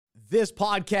This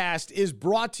podcast is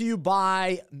brought to you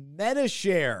by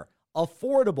MediShare,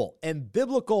 affordable and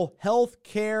biblical health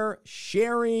care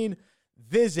sharing.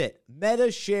 Visit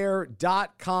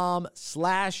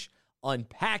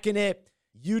medishare.com/unpacking it.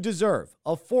 You deserve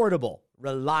affordable,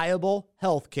 reliable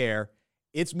health care.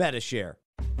 It's MediShare.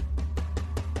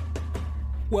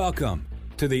 Welcome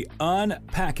to the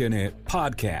Unpacking It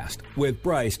podcast with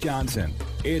Bryce Johnson.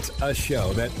 It's a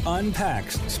show that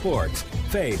unpacks sports,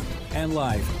 faith, and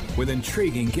life with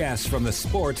intriguing guests from the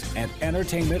sports and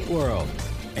entertainment world.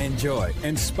 Enjoy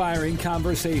inspiring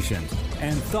conversations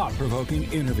and thought-provoking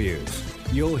interviews.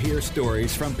 You'll hear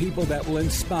stories from people that will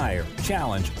inspire,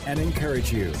 challenge, and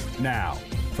encourage you. Now,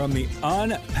 from the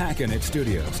Unpacking It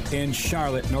studios in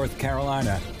Charlotte, North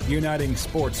Carolina, uniting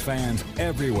sports fans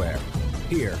everywhere,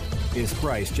 here is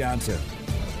Bryce Johnson.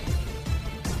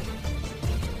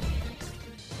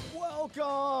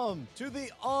 Welcome to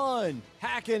the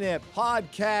Unpacking It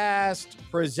podcast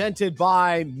presented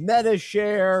by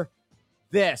MediShare.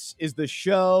 This is the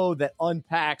show that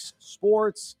unpacks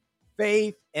sports,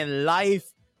 faith, and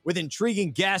life with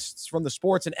intriguing guests from the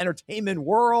sports and entertainment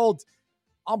world.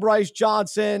 I'm Bryce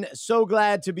Johnson. So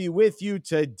glad to be with you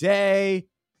today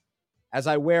as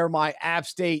I wear my App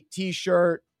State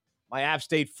t-shirt. My App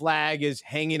State flag is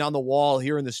hanging on the wall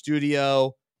here in the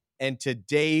studio. And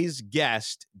today's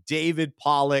guest, David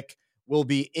Pollack, will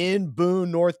be in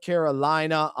Boone, North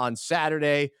Carolina on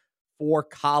Saturday for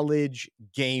College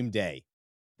Game Day.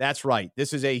 That's right.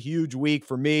 This is a huge week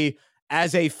for me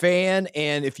as a fan.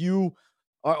 And if you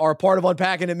are a part of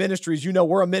Unpacking It Ministries, you know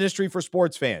we're a ministry for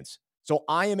sports fans. So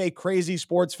I am a crazy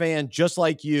sports fan just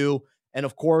like you. And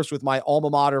of course, with my alma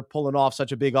mater pulling off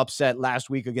such a big upset last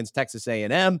week against Texas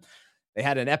A&M, they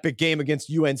had an epic game against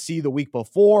UNC the week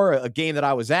before, a game that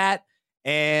I was at.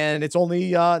 And it's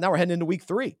only, now we're heading into week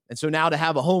 3. And so now to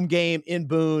have a home game in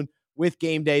Boone with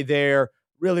game day there,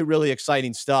 really, really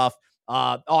exciting stuff.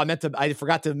 I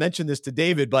forgot to mention this to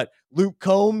David, but Luke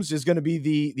Combs is going to be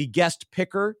the guest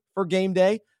picker for game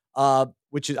day,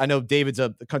 which is, I know David's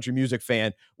a country music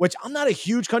fan, which I'm not a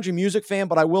huge country music fan,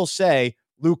 but I will say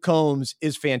Luke Combs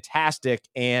is fantastic.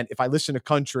 And if I listen to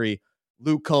country,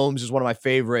 Luke Combs is one of my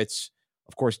favorites.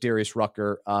 Of course, Darius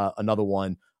Rucker, another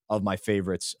one of my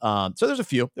favorites. So there's a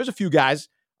few guys,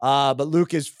 but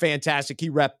Luke is fantastic. He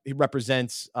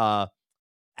represents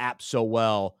App so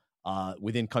well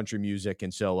within country music.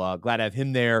 And so glad to have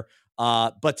him there.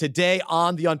 But today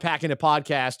on the Unpacking It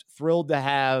podcast, thrilled to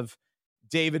have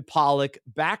David Pollack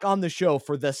back on the show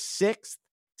for the 6th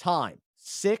time,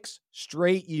 6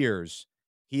 straight years.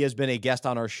 He has been a guest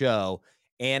on our show.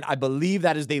 And I believe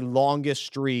that is the longest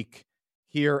streak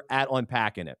here at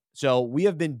Unpacking It. So we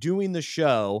have been doing the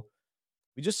show.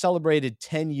 We just celebrated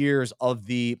 10 years of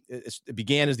it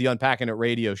began as the Unpacking It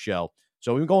radio show.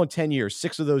 So we've been going 10 years.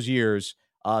 6 of those years,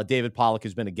 David Pollack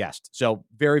has been a guest. So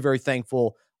very, very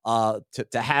thankful to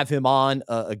have him on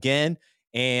again.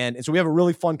 And so we have a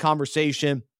really fun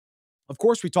conversation. Of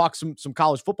course, we talk some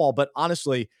college football, but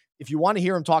honestly, if you want to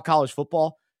hear him talk college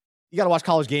football, you got to watch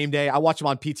College Game Day. I watch him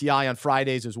on PTI on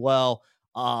Fridays as well.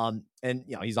 And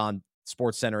he's on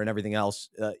Sports Center and everything else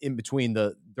in between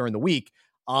during the week.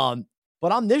 But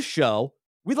on this show,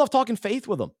 we love talking faith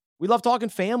with him. We love talking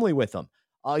family with him.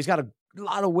 He's got a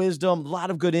lot of wisdom, a lot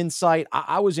of good insight.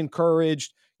 I was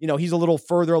encouraged. He's a little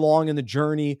further along in the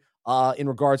journey in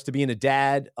regards to being a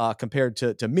dad compared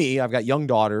to me. I've got young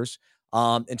daughters.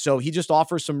 And so he just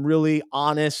offers some really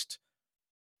honest,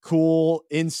 cool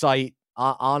insight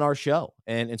on our show.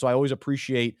 And so I always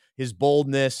appreciate his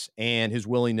boldness and his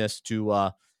willingness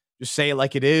to just say it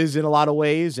like it is in a lot of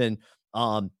ways. And,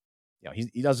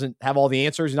 he doesn't have all the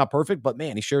answers. He's not perfect, but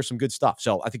man, he shares some good stuff.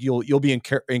 So I think you'll be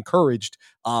encouraged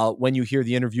when you hear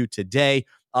the interview today.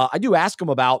 I do ask him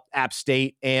about App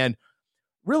State, and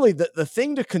really the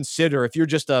thing to consider if you're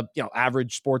just a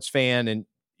average sports fan and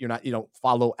you don't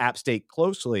follow App State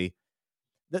closely,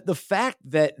 the fact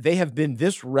that they have been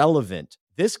this relevant,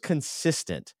 this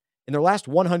consistent in their last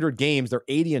 100 games, they're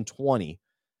 80-20.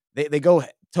 They go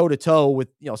toe to toe with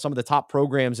some of the top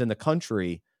programs in the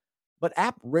country. But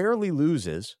App rarely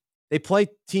loses. They play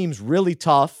teams really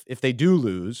tough if they do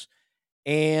lose.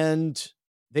 And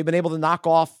they've been able to knock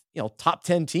off, top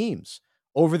 10 teams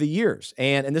over the years.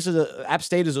 And this is App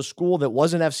State is a school that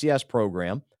was an FCS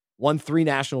program, won 3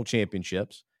 national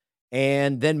championships,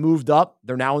 and then moved up.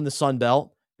 They're now in the Sun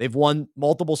Belt. They've won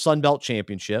multiple Sun Belt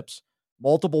championships,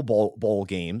 multiple bowl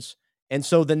games. And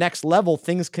so the next level,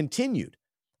 things continued.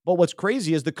 But what's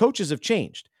crazy is the coaches have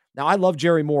changed. Now, I love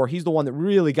Jerry Moore. He's the one that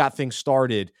really got things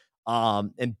started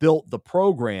and built the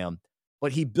program.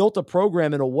 But he built a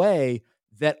program in a way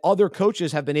that other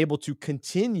coaches have been able to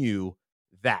continue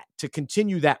that, to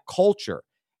continue that culture.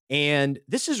 And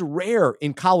this is rare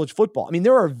in college football. I mean,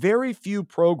 there are very few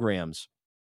programs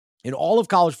in all of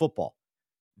college football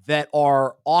that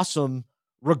are awesome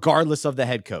regardless of the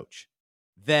head coach,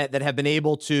 that have been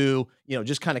able to,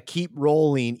 just kind of keep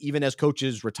rolling even as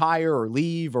coaches retire or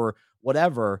leave or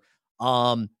whatever.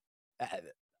 But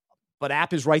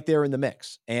App is right there in the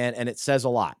mix, and it says a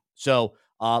lot. So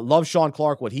love Sean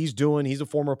Clark, what he's doing. He's a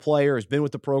former player, has been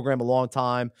with the program a long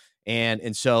time,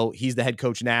 and so he's the head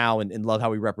coach now, and love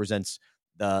how he represents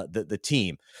the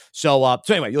team. So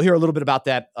anyway, you'll hear a little bit about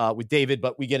that with David,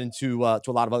 but we get into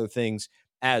to a lot of other things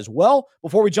as well.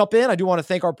 Before we jump in, I do want to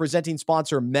thank our presenting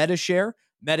sponsor, MediShare.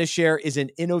 MediShare is an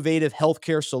innovative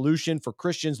healthcare solution for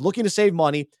Christians looking to save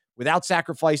money without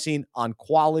sacrificing on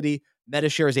quality.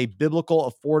 MediShare is a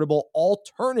biblical, affordable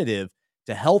alternative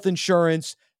to health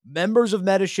insurance. Members of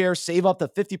MediShare save up to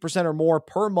 50% or more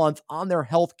per month on their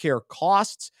healthcare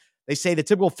costs. They say the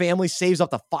typical family saves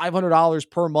up to $500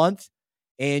 per month,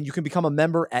 and you can become a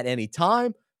member at any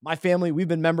time. My family, we've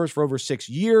been members for over 6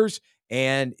 years,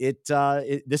 and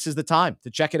this is the time to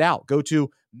check it out. Go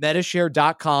to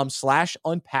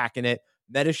medishare.com/unpackingit,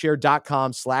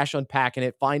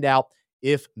 medishare.com/unpackingit. Find out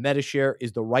if MediShare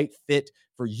is the right fit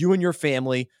for you and your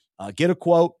family. Get a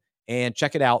quote and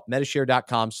check it out,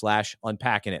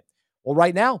 medishare.com/unpackingit. Well,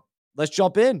 right now, let's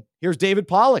jump in. Here's David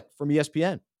Pollack from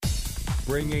ESPN.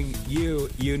 Bringing you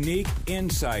unique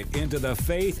insight into the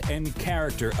faith and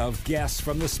character of guests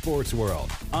from the sports world.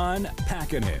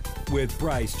 Unpacking It with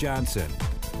Bryce Johnson.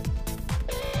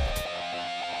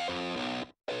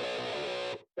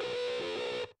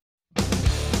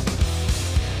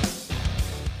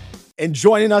 And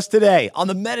joining us today on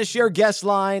the MediShare guest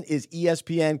line is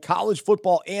ESPN college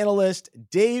football analyst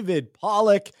David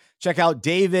Pollack. Check out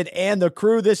David and the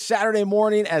crew this Saturday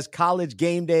morning as College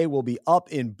Game Day will be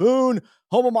up in Boone,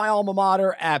 home of my alma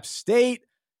mater, App State.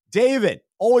 David,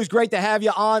 always great to have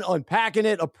you on Unpacking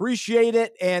It. Appreciate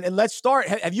it. And let's start.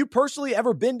 Have you personally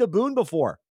ever been to Boone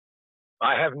before?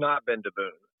 I have not been to Boone.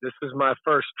 This is my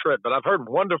first trip, but I've heard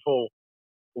wonderful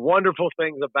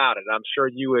things about it. I'm sure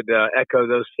you would echo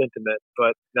those sentiments.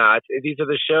 But no, these are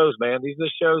the shows, man. These are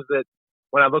the shows that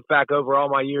when I look back over all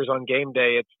my years on Game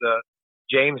Day, it's the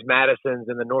James Madisons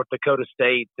and the North Dakota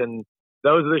States, and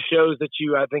those are the shows that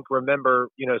you, I think, remember,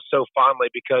 so fondly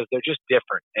because they're just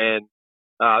different. And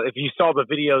if you saw the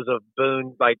videos of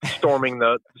Boone like storming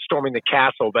the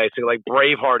castle, basically like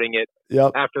bravehearting it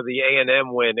after the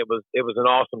A&M win, it was an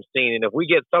awesome scene. And if we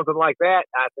get something like that,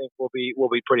 I think we'll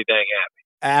be pretty dang happy.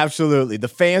 Absolutely. The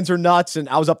fans are nuts. And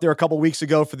I was up there a couple of weeks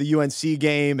ago for the UNC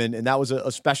game, and that was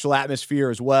a special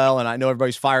atmosphere as well. And I know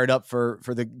everybody's fired up for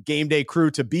the Game Day crew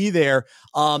to be there.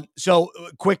 So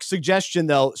quick suggestion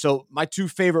though. So my two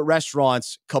favorite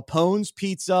restaurants, Capone's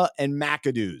Pizza and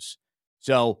McAdoo's.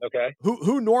 So okay.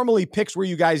 Who normally picks where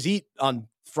you guys eat on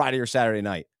Friday or Saturday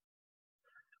night?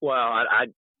 Well, I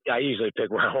usually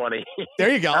pick where I want to eat.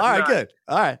 There you go. All right, good.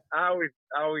 All right. I always.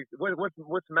 What's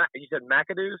you said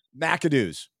McAdoo's?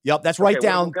 McAdoo's. Yep, that's right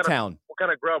downtown. What kind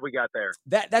of grub we got there?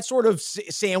 That sort of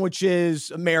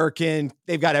sandwiches, American.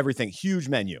 They've got everything. Huge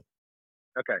menu.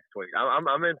 Okay, sweet.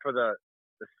 I'm in for the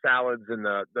salads and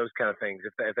those kind of things.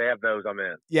 If they have those, I'm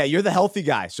in. Yeah, you're the healthy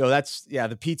guy, so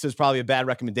the pizza is probably a bad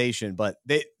recommendation, but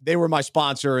they were my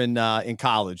sponsor in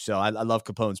college, so I love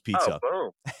Capone's Pizza. Oh,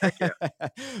 boom. Heck yeah.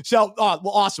 So, well,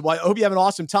 awesome. Well, I hope you have an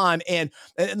awesome time. And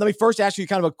let me first ask you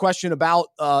kind of a question about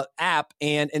App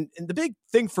and the big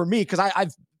thing for me, because I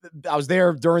was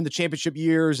there during the championship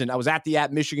years and I was at the App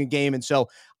Michigan game, and so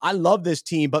I love this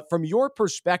team. But from your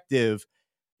perspective,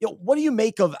 what do you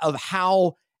make of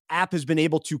how App has been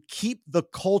able to keep the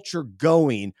culture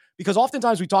going? Because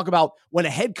oftentimes we talk about when a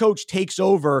head coach takes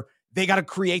over, they got to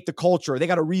create the culture. They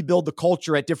got to rebuild the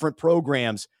culture at different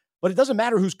programs. But it doesn't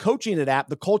matter who's coaching at App.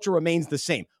 The culture remains the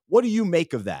same. What do you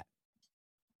make of that?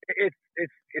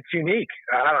 It's unique.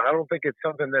 I don't think it's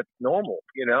something that's normal.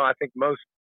 I think most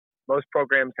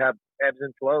programs have ebbs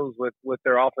and flows with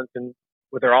their offense and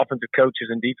with their offensive coaches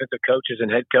and defensive coaches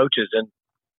and head coaches, and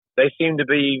they seem to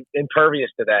be impervious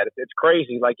to that. It's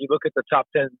crazy. Like you look at the top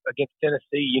 10 against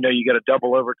Tennessee, you get a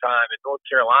double overtime. In North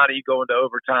Carolina, you go into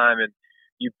overtime and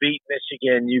you beat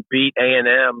Michigan, you beat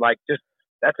A&M. Like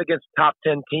that's against top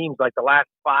 10 teams. Like the last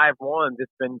 5 ones,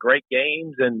 it's been great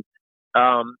games. And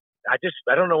I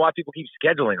don't know why people keep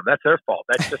scheduling them. That's their fault.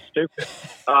 That's just stupid.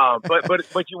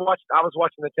 But you watched, I was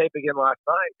watching the tape again last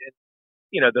night, and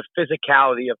the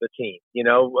physicality of the team.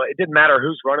 It didn't matter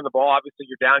who's running the ball. Obviously,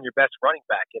 you're down your best running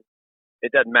back, and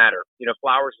it doesn't matter.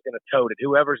 Flowers is going to tote it.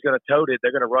 Whoever's going to tote it,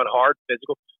 they're going to run hard,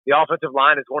 physical. The offensive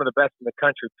line is one of the best in the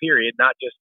country, period, not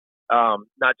just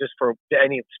not just for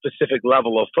any specific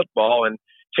level of football. And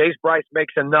Chase Bryce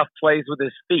makes enough plays with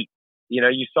his feet. You know,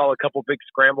 you saw a couple big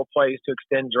scramble plays to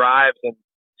extend drives and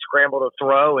scramble to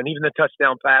throw, and even the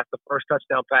touchdown pass, the first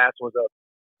touchdown pass was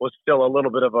still a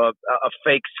little bit of a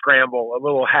fake scramble, a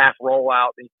little half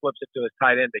rollout, and he flips it to his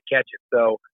tight end to catch it.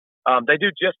 So they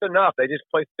do just enough. They just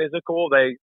play physical.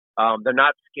 They're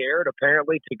not scared,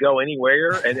 apparently, to go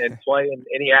anywhere and play in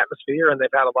any atmosphere, and they've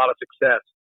had a lot of success.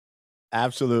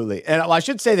 Absolutely. And I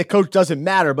should say the coach doesn't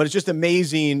matter, but it's just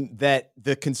amazing that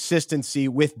the consistency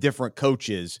with different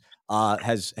coaches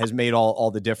has made all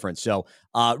the difference. So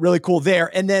really cool there.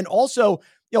 And then also,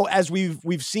 you know, as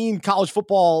we've seen college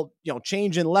football, you know,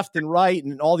 changing left and right,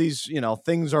 and all these, you know,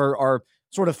 things are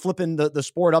sort of flipping the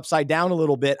sport upside down a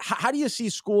little bit. How do you see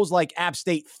schools like App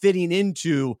State fitting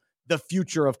into the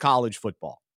future of college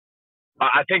football?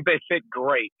 I think they fit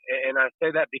great. And I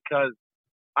say that because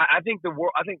I think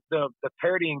the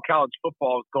parity in college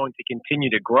football is going to continue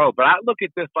to grow. But I look at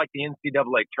this like the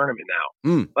NCAA tournament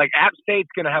now. Like App State's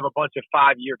going to have a bunch of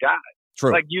 5-year guys.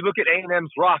 True. Like you look at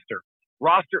A&M's roster.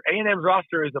 A&M's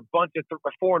roster is a bunch of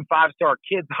 4- and 5-star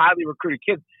kids, highly recruited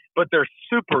kids, but they're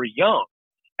super young.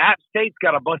 App State's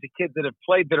got a bunch of kids that have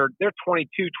played they're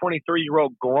 22,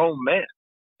 23-year-old grown men.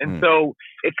 And so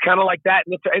it's kind of like that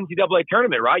in the NCAA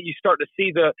tournament, right? You start to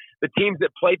see the teams that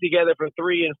play together for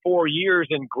 3 and 4 years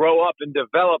and grow up and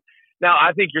develop. Now,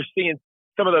 I think you're seeing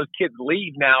some of those kids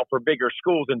leave now for bigger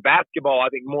schools. In basketball, I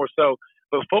think more so.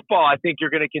 But football, I think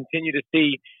you're going to continue to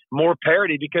see more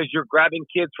parity because you're grabbing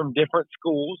kids from different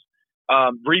schools,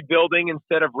 rebuilding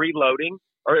instead of reloading,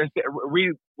 or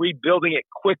rebuilding it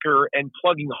quicker and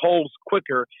plugging holes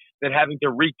quicker than having to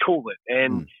retool it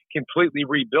and completely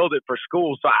rebuild it for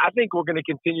schools. So I think we're going to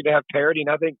continue to have parity. And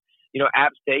I think, you know,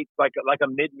 App State's like a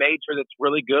mid-major that's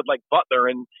really good, like Butler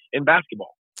in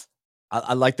basketball.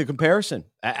 I like the comparison.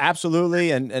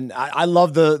 Absolutely. And I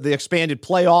love the expanded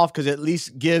playoff because it at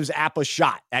least gives App a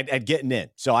shot at getting in.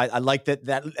 So I like that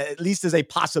at least is a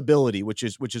possibility, which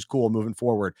is cool moving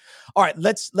forward. All right,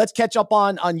 let's catch up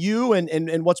on you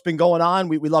and what's been going on.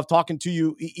 We love talking to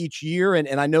you each year.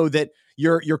 And I know that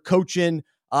you're coaching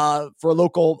for a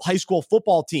local high school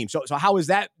football team. So how has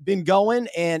that been going?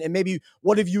 And maybe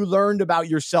what have you learned about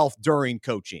yourself during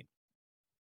coaching?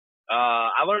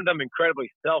 I learned I'm incredibly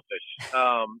selfish.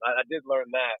 I did learn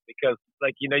that because,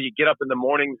 like, you know, you get up in the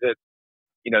mornings at,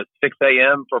 6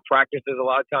 a.m. for practices a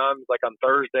lot of times, like on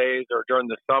Thursdays or during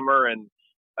the summer. And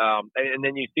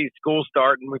then you see school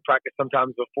start and we practice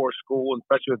sometimes before school, and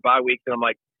especially with bye weeks. And I'm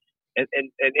like, and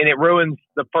it ruins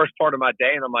the first part of my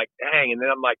day. And I'm like, dang. And then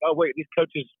I'm like, oh, wait, these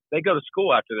coaches, they go to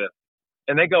school after this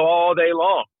and they go all day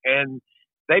long and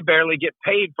they barely get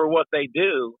paid for what they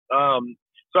do.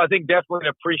 So I think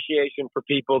definitely an appreciation for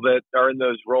people that are in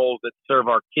those roles that serve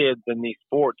our kids in these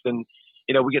sports. And,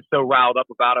 we get so riled up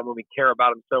about them when we care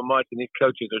about them so much. And these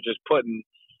coaches are just putting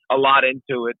a lot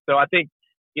into it. So I think,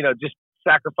 just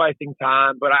sacrificing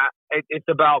time, but it's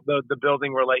about the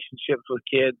building relationships with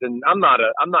kids. And I'm not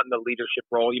in the leadership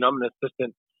role. I'm an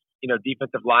assistant,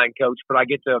 defensive line coach, but I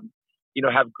get to,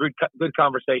 have good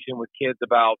conversation with kids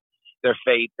about their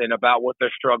faith and about what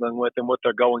they're struggling with and what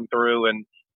they're going through. And,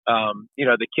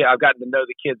 I've gotten to know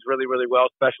the kids really, really well,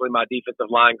 especially my defensive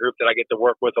line group that I get to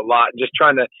work with a lot, and just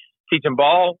trying to teach them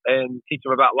ball and teach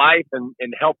them about life and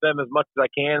help them as much as I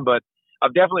can. But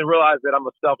I've definitely realized that I'm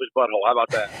a selfish butthole. How about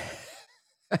that?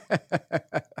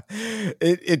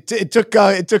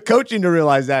 It took coaching to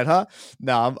realize that, huh?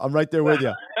 No, I'm right there with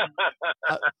you.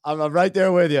 I'm right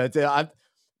there with you.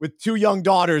 With 2 young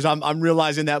daughters, I'm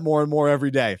realizing that more and more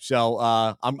every day. So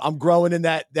I'm growing in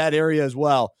that area as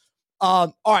well.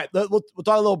 All right, we'll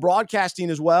talk a little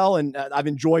broadcasting as well. And I've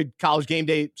enjoyed College Game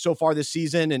Day so far this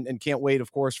season and can't wait,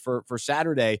 of course, for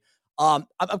Saturday. I'm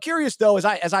curious, though,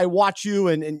 as I watch you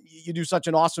and you do such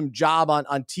an awesome job on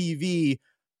TV,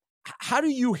 how do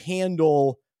you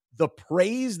handle the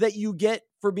praise that you get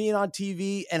for being on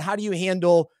TV? And how do you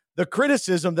handle the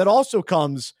criticism that also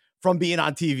comes from being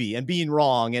on TV and being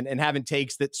wrong and having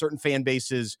takes that certain fan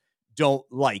bases don't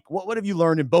like? What have you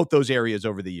learned in both those areas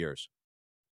over the years?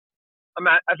 I mean,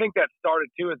 I think that started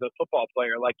too as a football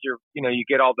player. Like you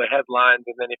get all the headlines,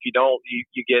 and then if you don't,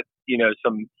 you get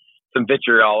some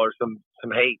vitriol or some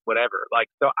hate, whatever. Like,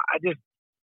 so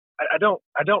I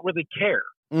don't really care,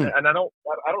 and I don't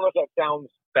know if that sounds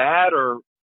bad or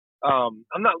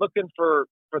I'm not looking for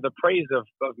the praise of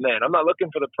men. I'm not looking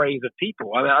for the praise of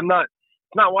people. I mean,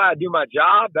 it's not why I do my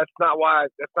job. That's not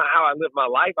how I live my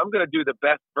life. I'm going to do the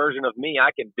best version of me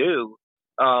I can do.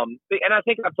 And I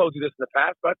think I've told you this in the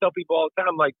past, but I tell people all the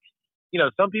time, like,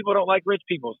 some people don't like rich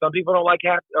people. Some people don't like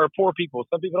poor people.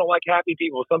 Some people don't like happy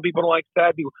people. Some people don't like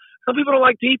sad people. Some people don't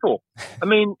like people. I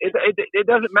mean, it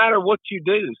doesn't matter what you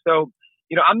do. So,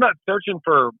 I'm not searching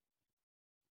for,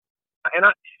 and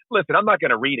listen, I'm not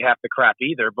going to read half the crap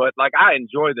either, but like, I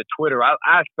enjoy the Twitter. I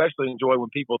especially enjoy when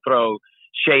people throw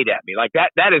shade at me. Like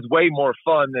that is way more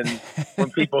fun than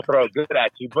when people throw good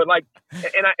at you. But like,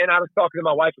 and I was talking to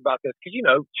my wife about this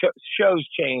because, shows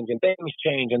change and things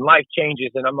change and life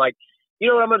changes. And I'm like, you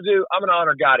know what I'm going to do? I'm going to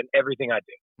honor God in everything I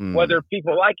do, whether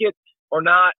people like it or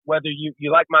not, whether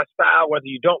you like my style, whether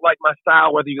you don't like my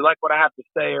style, whether you like what I have to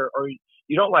say or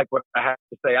you don't like what I have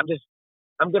to say.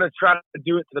 I'm going to try to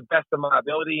do it to the best of my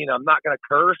ability, and I'm not going to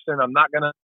curse, and I'm not going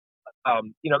to,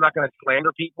 I'm not going to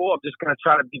slander people. I'm just going to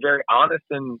try to be very honest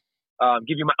and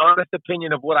give you my honest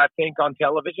opinion of what I think on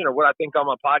television or what I think on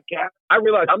my podcast. I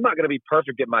realize I'm not going to be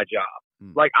perfect at my job.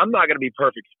 Like, I'm not going to be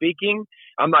perfect speaking.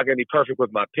 I'm not going to be perfect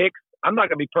with my picks. I'm not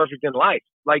going to be perfect in life.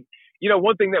 Like,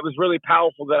 one thing that was really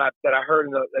powerful that I heard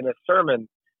in a sermon,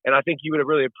 and I think you would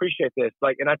really appreciate this.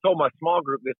 Like, and I told my small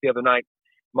group this the other night,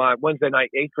 my Wednesday night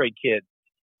 8th grade kids.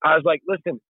 I was like,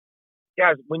 listen,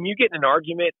 guys, when you get in an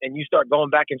argument and you start going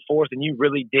back and forth and you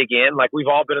really dig in, like we've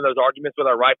all been in those arguments with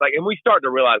our wife, like, and we start to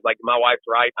realize, like, my wife's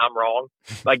right, I'm wrong.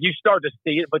 Like, you start to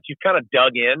see it, but you kind of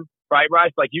dug in, right,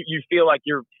 Bryce? Like, you feel like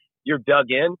you're dug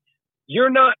in. You're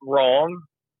not wrong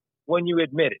when you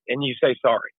admit it and you say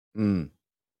sorry.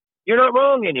 You're not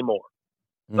wrong anymore.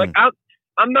 Like,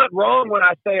 I'm not wrong when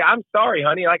I say, I'm sorry,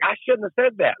 honey. Like, I shouldn't have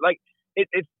said that. Like,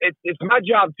 it's my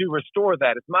job to restore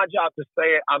that. It's my job to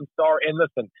say it. I'm sorry. And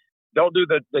listen, don't do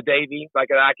the Davy like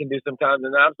I can do sometimes.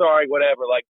 And I'm sorry, whatever.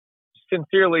 Like,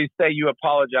 sincerely say you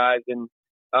apologize and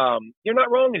you're not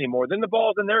wrong anymore. Then the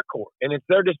ball's in their court, and it's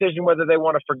their decision whether they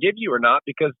want to forgive you or not.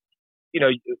 Because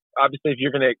obviously, if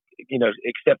you're going to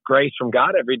accept grace from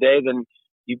God every day, then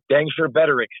you dang sure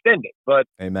better extend it. But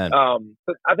amen.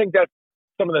 But I think that's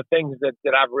some of the things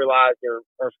that I've realized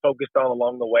are focused on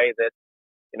along the way that.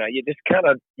 You just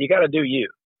you got to do you.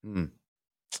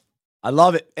 I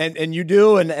love it. And you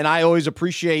do. And I always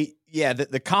appreciate,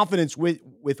 the confidence with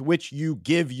which you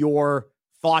give your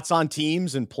thoughts on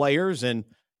teams and players. And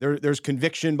there's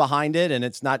conviction behind it. And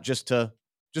it's not just to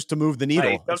move the needle.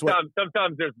 Hey,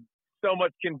 sometimes there's so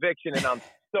much conviction and I'm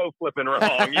so flipping wrong,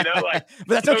 like,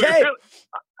 but that's okay.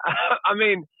 I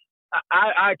mean,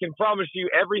 I can promise you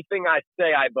everything I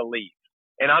say, I believe,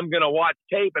 and I'm going to watch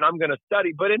tape and I'm going to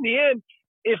study. But in the end,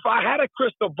 if I had a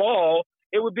crystal ball,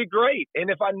 it would be great. And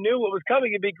if I knew what was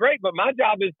coming, it'd be great. But my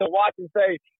job is to watch and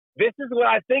say, this is what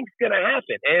I think is going to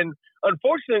happen. And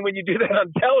unfortunately, when you do that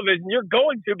on television, you're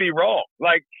going to be wrong.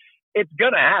 Like, it's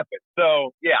going to happen.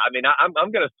 So, I mean,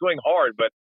 I'm going to swing hard,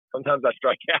 but sometimes I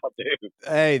strike out too.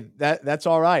 Hey, that's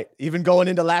all right. Even going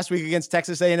into last week against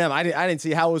Texas A&M, I didn't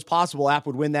see how it was possible App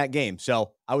would win that game.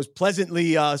 So I was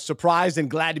pleasantly surprised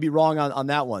and glad to be wrong on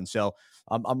that one. So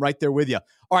I'm right there with you.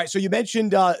 All right. So you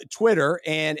mentioned Twitter,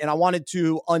 and I wanted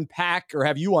to unpack or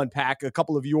have you unpack a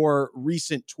couple of your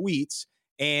recent tweets.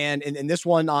 And this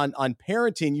one on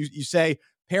parenting, you say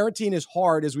parenting is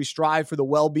hard as we strive for the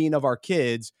well-being of our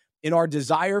kids. In our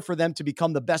desire for them to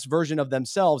become the best version of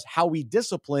themselves, how we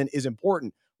discipline is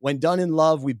important. When done in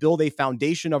love, we build a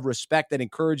foundation of respect that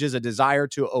encourages a desire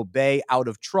to obey out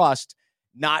of trust,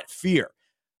 not fear.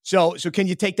 So can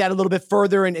you take that a little bit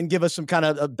further and give us some kind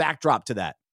of a backdrop to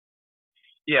that?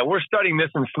 Yeah, we're studying this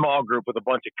in small group with a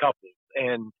bunch of couples,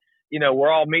 and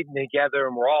we're all meeting together,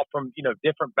 and we're all from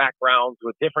different backgrounds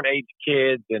with different age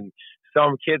kids, and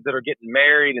some kids that are getting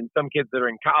married, and some kids that are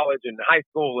in college and high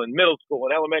school and middle school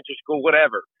and elementary school,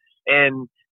 whatever. And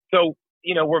so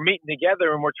we're meeting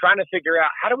together, and we're trying to figure out,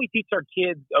 how do we teach our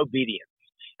kids obedience?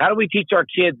 How do we teach our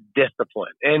kids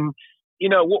discipline? And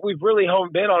what we've really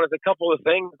honed in on is a couple of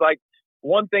things. Like,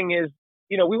 one thing is,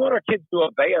 we want our kids to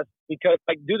obey us because,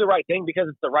 do the right thing because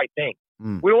it's the right thing.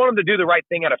 We don't want them to do the right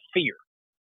thing out of fear.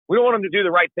 We don't want them to do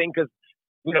the right thing because,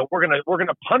 we're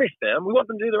gonna punish them. We want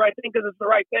them to do the right thing because it's the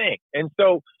right thing. And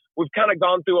so we've kind of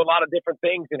gone through a lot of different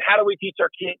things. And how do we teach our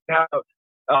kids how to,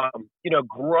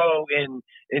 grow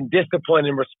in discipline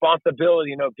and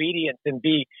responsibility and obedience and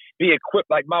be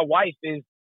equipped? Like, my wife is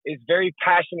very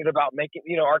passionate about making,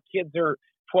 our kids are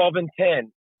 12 and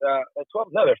 10.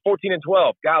 They're 14 and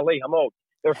 12. Golly, I'm old.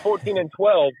 They're 14 and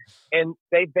 12, and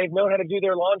they've known how to do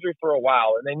their laundry for a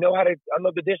while, and they know how to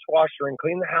unload the dishwasher and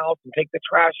clean the house and take the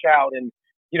trash out. And,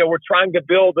 we're trying to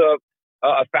build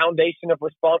a foundation of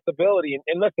responsibility.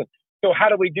 And listen, so how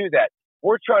do we do that?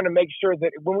 We're trying to make sure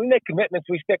that when we make commitments,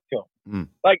 we stick to them.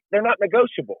 Like, they're not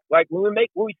negotiable. Like, we made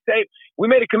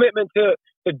a commitment to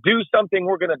do something,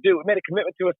 we're going to do. We made a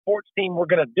commitment to a sports team, we're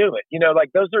going to do it.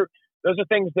 Like, those are those are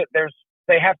things that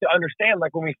they have to understand.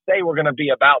 Like when we say we're going to be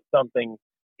about something,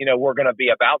 we're going to be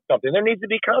about something. There needs to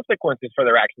be consequences for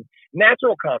their actions,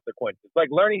 natural consequences, like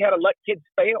learning how to let kids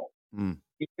fail.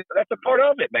 That's a part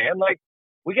of it, man. Like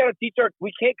we got to teach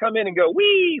we can't come in and go,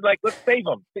 let's save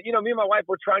them. Me and my wife,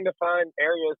 we're trying to find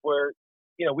areas where,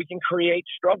 we can create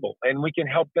struggle and we can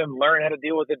help them learn how to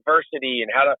deal with adversity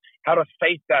and how to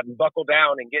face that and buckle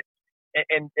down and get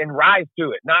and rise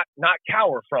to it, not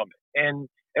cower from it. And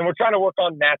we're trying to work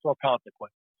on natural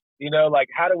consequences. Like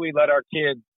how do we let our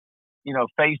kids,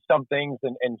 face some things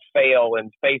and fail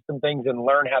and face some things and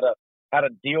learn how to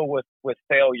deal with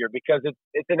failure, because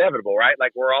it's inevitable, right?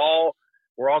 Like we're all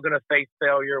going to face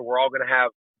failure. We're all going to have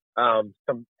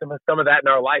some of that in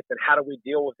our life. And how do we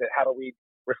deal with it? How do we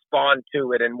respond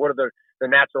to it? And what are the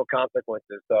natural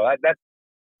consequences? So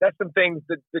that's some things.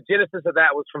 The genesis of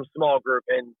that was from small group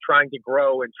and trying to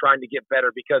grow and trying to get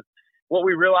better, because what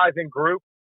we realize in group,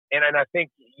 and I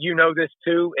think this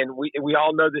too, and we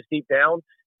all know this deep down,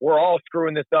 we're all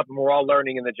screwing this up and we're all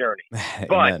learning in the journey.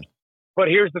 But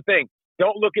here's the thing.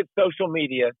 Don't look at social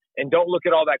media and don't look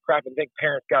at all that crap and think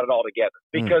parents got it all together,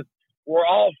 because we're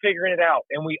all figuring it out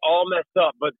and we all mess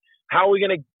up. But how are we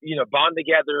going to, bond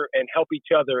together and help each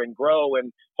other and grow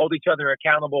and hold each other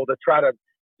accountable to try to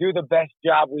do the best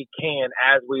job we can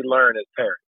as we learn as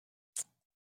parents?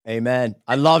 Amen.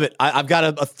 I love it. I've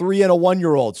got a 3 and a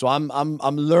 1-year-old, so I'm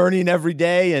learning every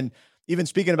day. And even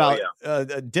speaking about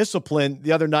discipline,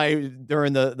 the other night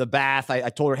during the bath, I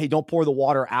told her, hey, don't pour the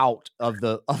water out of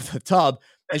the tub.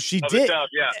 And she did.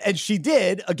 And she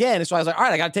did again. And so I was like, all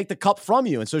right, I got to take the cup from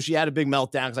you. And so she had a big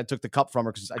meltdown because I took the cup from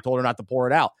her because I told her not to pour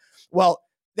it out. Well,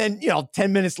 then,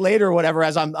 10 minutes later or whatever,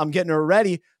 as I'm getting her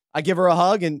ready, I give her a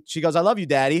hug and she goes, I love you,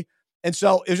 Daddy. And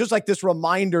so it was just like this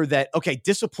reminder that, okay,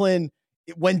 discipline,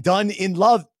 when done in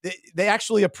love, they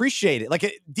actually appreciate it.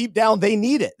 Like deep down, they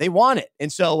need it. They want it.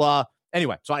 And so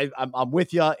anyway, so I'm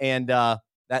with you. And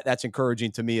that's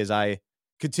encouraging to me as I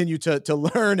continue to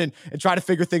learn and try to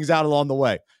figure things out along the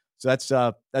way. So that's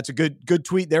a good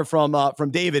tweet there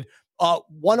from David.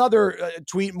 One other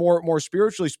tweet, more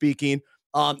spiritually speaking,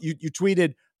 you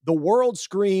tweeted, the world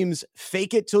screams,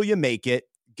 fake it till you make it.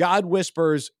 God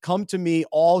whispers, come to me,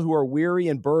 all who are weary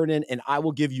and burdened, and I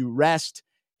will give you rest.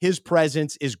 His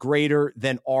presence is greater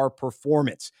than our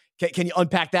performance. Can you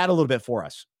unpack that a little bit for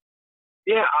us?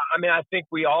 Yeah, I mean, I think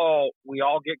we all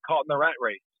get caught in the rat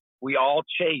race. We all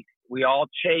chase,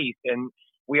 and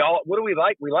what do we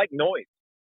like? We like noise.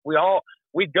 We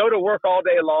go to work all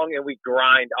day long and we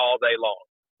grind all day long.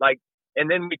 And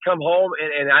then we come home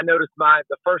and I notice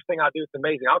the first thing I do, it's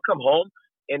amazing. I'll come home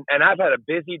and I've had a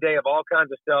busy day of all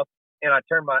kinds of stuff, and I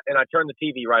turn the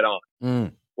TV right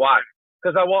on. Why?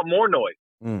 Because I want more noise.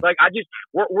 Like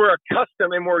we're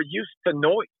accustomed and we're used to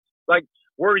noise. Like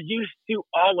we're used to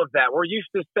all of that. We're used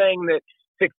to saying that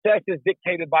success is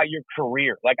dictated by your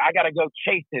career. Like I got to go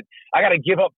chase it. I got to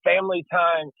give up family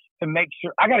time to make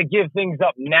sure. I got to give things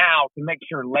up now to make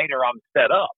sure later I'm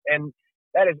set up. And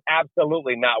that is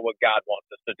absolutely not what God wants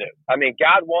us to do. I mean,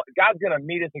 God's going to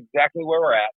meet us exactly where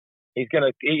we're at. He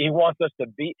wants us to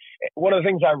be. One of the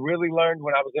things I really learned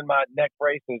when I was in my neck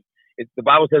brace is the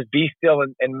Bible says, be still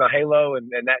in Mahalo and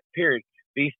that period,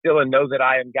 be still and know that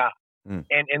I am God.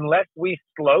 And unless we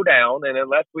slow down and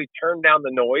unless we turn down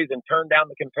the noise and turn down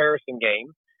the comparison game,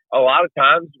 a lot of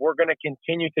times we're going to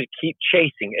continue to keep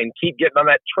chasing and keep getting on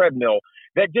that treadmill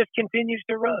that just continues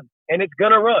to run. And it's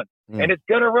going to run. And it's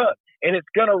going to run. And it's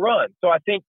going to run. So I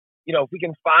think, if we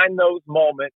can find those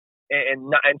moments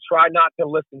and try not to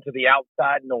listen to the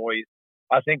outside noise,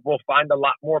 I think we'll find a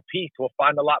lot more peace. We'll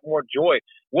find a lot more joy.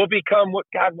 We'll become what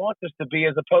God wants us to be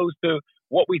as opposed to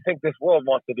what we think this world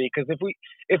wants to be. Because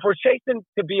if we're chasing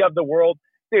to be of the world,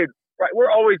 dude, right,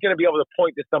 we're always going to be able to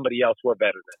point to somebody else we're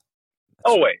better than.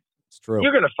 Always. It's true.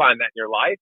 You're going to find that in your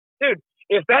life. Dude,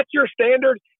 if that's your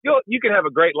standard, you can have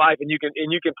a great life and you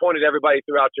can point at everybody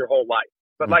throughout your whole life.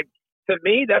 But to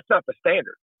me, that's not the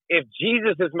standard. If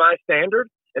Jesus is my standard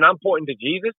and I'm pointing to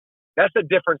Jesus, that's a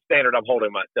different standard I'm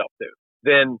holding myself to.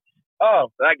 Then,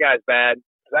 that guy's bad.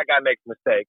 That guy makes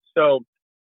mistakes. So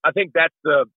I think that's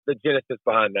the genesis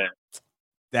behind that.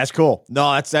 That's cool.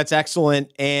 No, that's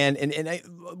excellent. And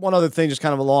one other thing, just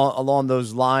kind of along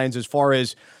those lines, as far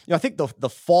as, I think the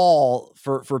fall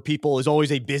for people is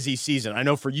always a busy season. I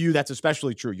know for you, that's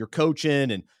especially true. You're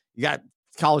coaching and you got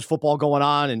college football going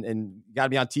on and you got to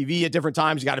be on TV at different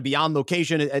times. You got to be on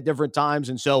location at different times.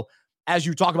 And so as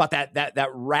you talk about that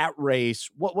rat race,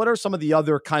 what are some of the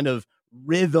other kind of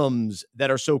rhythms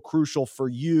that are so crucial for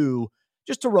you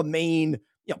just to remain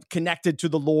connected to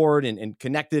the Lord and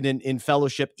connected in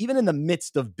fellowship, even in the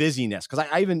midst of busyness? Because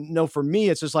I even know for me,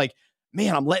 it's just like,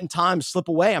 man, I'm letting time slip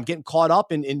away. I'm getting caught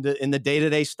up in the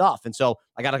day-to-day stuff. And so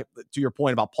I got to your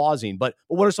point about pausing, but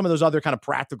what are some of those other kind of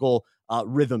practical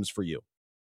rhythms for you?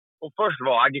 Well, first of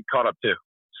all, I get caught up too.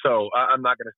 So I'm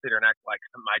not going to sit here and act like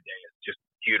my day is just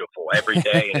beautiful every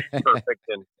day and it's perfect.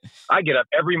 And I get up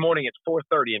every morning at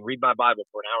 4:30 and read my Bible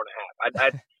for an hour and a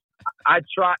half.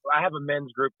 I have a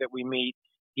men's group that we meet,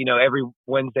 every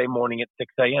Wednesday morning at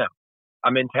 6 a.m.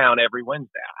 I'm in town every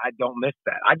Wednesday. I don't miss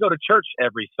that. I go to church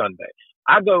every Sunday.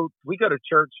 We go to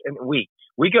church and we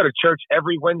go to church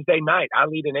every Wednesday night. I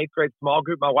lead an 8th grade small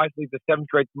group. My wife leads a 7th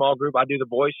grade small group. I do the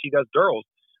boys. She does girls.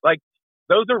 Like,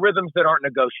 those are rhythms that aren't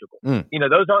negotiable.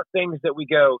 Those aren't things that we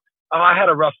go, oh, I had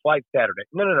a rough flight Saturday.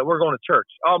 No, we're going to church.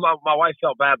 Oh, my wife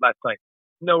felt bad last night.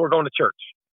 No, we're going to church.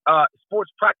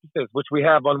 Sports practices, which we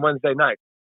have on Wednesday nights.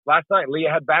 Last night, Leah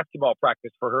had basketball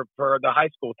practice for the high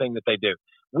school thing that they do.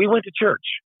 We went to church.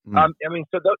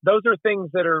 So those are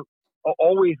things that are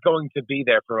always going to be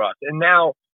there for us. And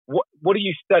now, what are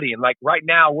you studying? Like right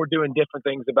now, we're doing different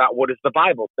things about what does the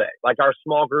Bible say? Like our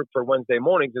small group for Wednesday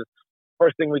mornings is,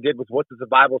 first thing we did was, what does the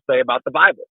Bible say about the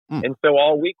Bible? And so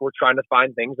all week we're trying to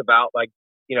find things about, like,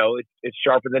 it's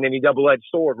sharper than any double-edged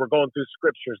sword. We're going through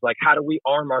scriptures. Like, how do we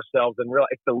arm ourselves and realize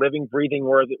it's the living, breathing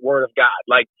word of God?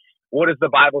 Like, what does the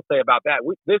Bible say about that?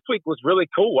 This week was really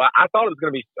cool. I thought it was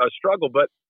going to be a struggle, but,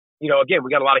 again, we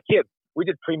got a lot of kids. We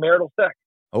did premarital sex.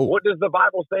 Oh. What does the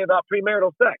Bible say about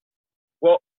premarital sex?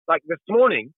 Well, like this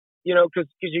morning, because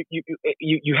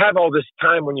you have all this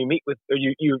time when you meet with, or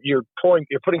you're putting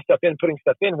stuff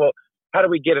in. Well, how do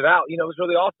we get it out? It was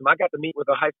really awesome. I got to meet with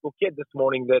a high school kid this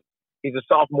morning that he's a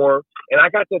sophomore, and I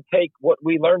got to take what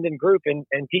we learned in group and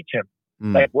teach him.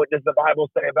 Like, what does the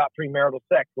Bible say about premarital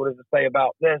sex? What does it say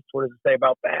about this? What does it say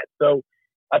about that? So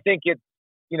I think it's,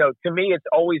 to me, it's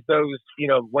always those,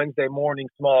 Wednesday morning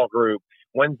small group,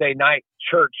 Wednesday night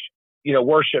church,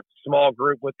 worship small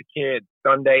group with the kids,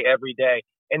 Sunday every day.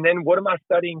 And then what am I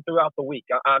studying throughout the week?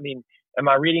 I mean, am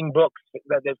I reading books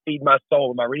that feed my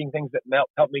soul? Am I reading things that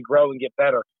help me grow and get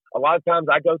better? A lot of times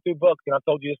I go through books, and I've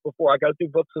told you this before, I go through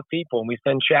books with people and we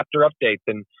send chapter updates.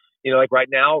 And, like right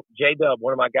now, J-Dub,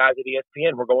 one of my guys at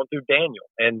ESPN, we're going through Daniel,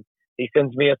 and he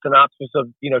sends me a synopsis of,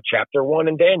 chapter 1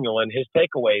 in Daniel and his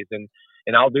takeaways. And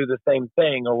I'll do the same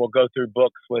thing, or we'll go through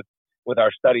books with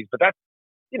our studies. But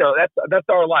that's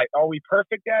our life. Are we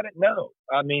perfect at it? No.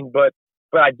 I mean, but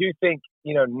I do think,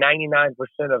 99%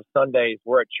 of Sundays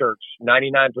we're at church,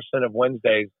 99% of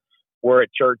Wednesdays we're at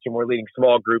church, and we're leading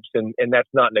small groups, and that's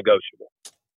not negotiable.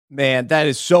 Man, that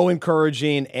is so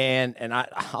encouraging, and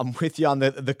I'm with you on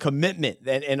the commitment.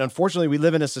 And unfortunately, we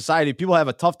live in a society, people have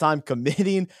a tough time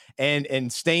committing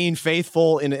and staying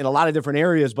faithful in a lot of different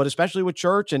areas, but especially with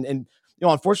church. And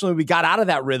unfortunately, we got out of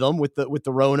that rhythm with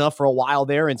the Rona for a while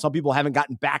there, and some people haven't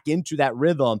gotten back into that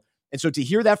rhythm. And so to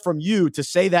hear that from you, to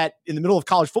say that in the middle of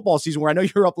college football season, where I know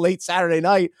you're up late Saturday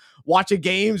night watching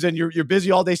games and you're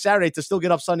busy all day Saturday, to still get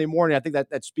up Sunday morning, I think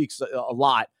that speaks a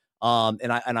lot.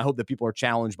 And I hope that people are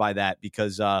challenged by that,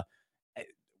 because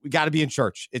we got to be in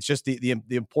church. It's just the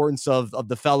importance of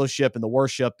the fellowship and the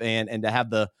worship, and to have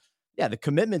the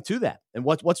commitment to that. And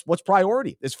what's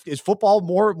priority? Is football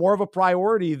more of a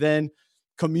priority than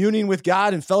communing with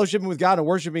God and fellowshipping with God and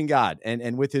worshiping God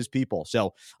and with his people?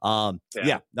 So, but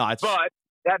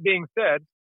that being said,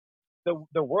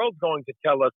 the world's going to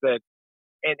tell us that,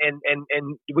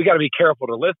 and we got to be careful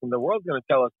to listen. The world's going to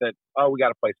tell us that, we got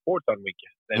to play sports on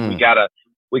weekends, and we got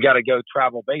to go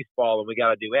travel baseball, and we got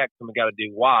to do X, and we got to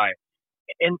do Y,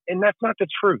 and that's not the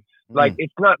truth. Like,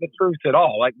 it's not the truth at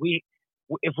all. Like,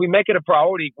 if we make it a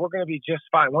priority, we're going to be just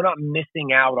fine. We're not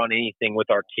missing out on anything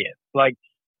with our kids. Like,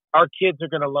 our kids are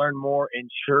going to learn more in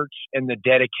church and the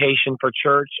dedication for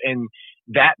church, and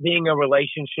that being a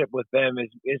relationship with them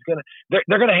is going to,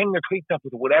 they're going to hang their cleats up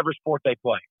with whatever sport they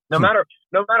play. No matter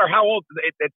how old,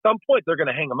 at some point they're going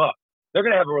to hang them up. They're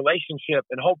going to have a relationship,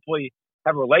 and hopefully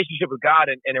have a relationship with God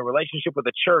and a relationship with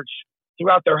the church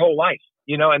throughout their whole life,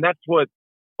 and that's what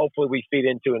hopefully we feed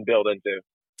into and build into.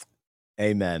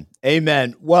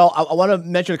 Amen. Well, I want to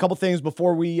mention a couple things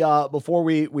before we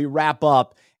wrap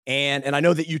up. And I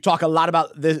know that you talk a lot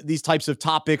about these types of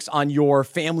topics on your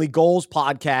Family Goals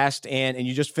podcast, and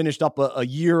you just finished up a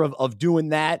year of doing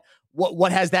that.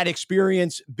 What has that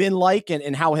experience been like,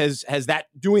 and how has that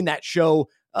doing that show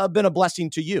been a blessing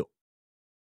to you?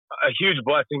 A huge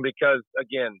blessing, because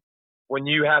again, when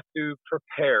you have to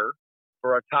prepare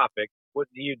for a topic, what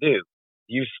do?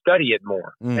 You study it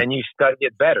more and you study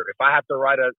it better. If I have to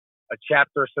write a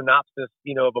chapter synopsis,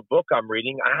 of a book I'm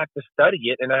reading, I have to study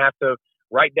it, and I have to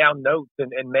write down notes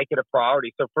and make it a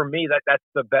priority. So for me, that's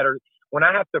the better. when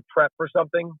I have to prep for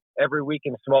something every week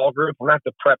in small group, when I have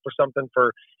to prep for something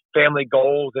for family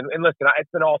goals, and listen, it's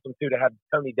been awesome too to have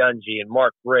Tony Dungy and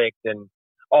Mark Richt and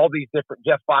all these different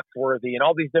Jeff Foxworthy and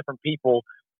all these different people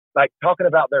like talking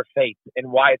about their faith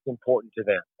and why it's important to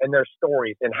them and their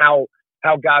stories and how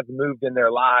God's moved in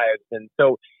their lives. And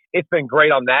so it's been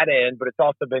great on that end, but it's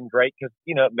also been great because,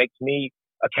 it makes me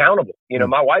accountable.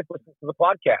 My wife listens to the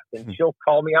podcast and she'll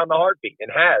call me out in the heartbeat and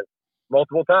has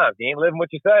multiple times. You ain't living what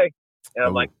you say. And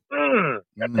I'm like,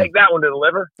 gotta take that one to the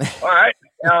liver. All right.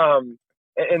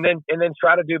 And then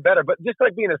try to do better. But just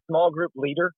like being a small group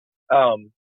leader,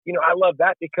 I love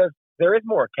that because there is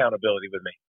more accountability with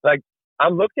me. Like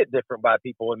I'm looked at different by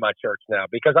people in my church now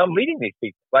because I'm leading these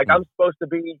people. Like I'm supposed to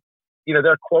be,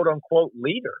 their quote unquote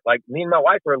leader. Like me and my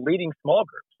wife are leading small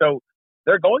groups. So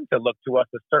they're going to look to us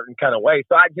a certain kind of way.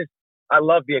 So I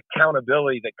love the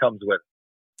accountability that comes with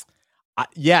it.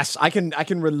 Yes, I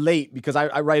can relate because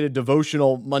I write a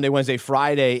devotional Monday, Wednesday,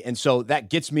 Friday. And so that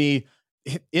gets me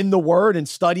in the word and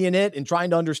studying it and trying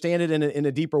to understand it in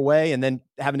a deeper way, and then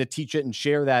having to teach it and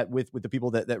share that with the people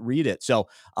that read it. So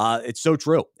it's so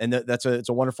true. And it's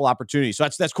a wonderful opportunity. So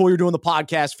that's cool. You're doing the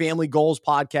podcast, Family Goals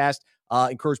podcast.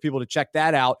 Encourage people to check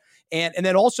that out. And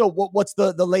then also what's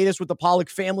the latest with the Pollack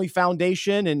Family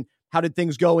Foundation, and how did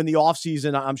things go in the off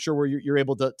season? I'm sure where you're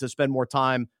able to spend more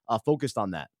time focused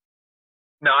on that.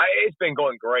 No, it's been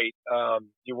going great.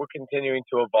 We're continuing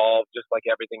to evolve just like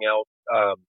everything else.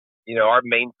 Our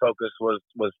main focus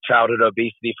was childhood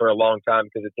obesity for a long time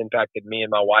because it's impacted me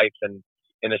and my wife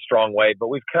in a strong way. But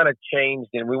we've kind of changed,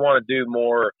 and we want to do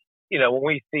more. When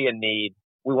we see a need,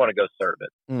 we want to go serve it.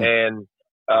 And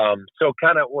so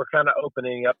we're kind of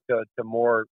opening up to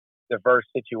more diverse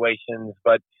situations.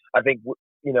 But I think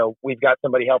we've got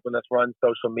somebody helping us run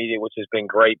social media, which has been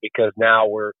great because now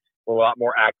we're a lot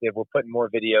more active. We're putting more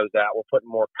videos out. We're putting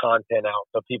more content out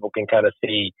so people can kind of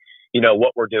see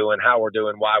what we're doing, how we're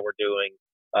doing, why we're doing.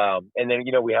 And then,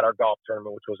 we had our golf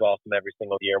tournament, which was awesome every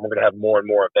single year. And we're going to have more and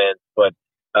more events, but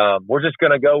we're just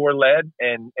going to go where led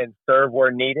and serve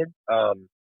where needed.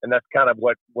 And that's kind of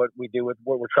what we do with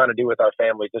what we're trying to do with our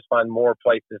family, just find more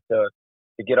places to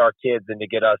get our kids and to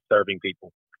get us serving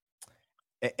people.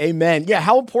 Amen. Yeah.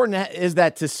 How important is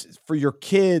that for your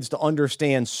kids to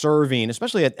understand serving,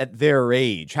 especially at their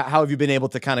age? How have you been able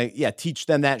to kind of, teach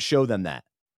them that, show them that?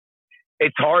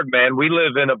 It's hard, man. We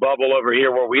live in a bubble over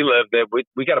here where we live that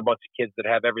we got a bunch of kids that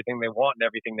have everything they want and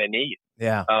everything they need.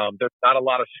 Yeah. There's not a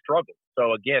lot of struggle.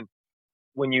 So again,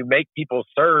 when you make people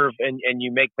serve and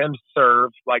you make them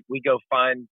serve, like we go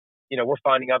find, we're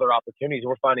finding other opportunities.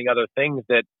 We're finding other things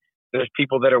that there's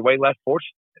people that are way less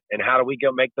fortunate. And how do we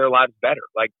go make their lives better?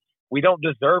 Like we don't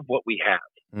deserve what we have.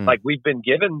 Like we've been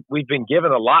given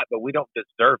a lot, but we don't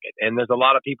deserve it. And there's a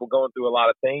lot of people going through a lot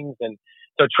of things. And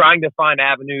so trying to find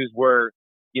avenues where,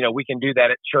 we can do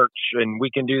that at church and we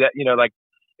can do that, like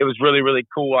it was really, really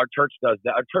cool. Our church does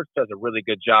that. Our church does a really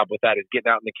good job with that, is getting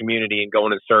out in the community and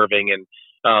going and serving.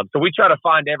 And so we try to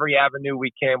find every avenue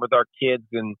we can with our kids.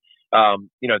 And,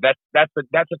 that's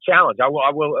a challenge. I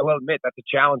will admit that's a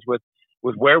challenge with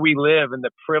where we live and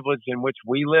the privilege in which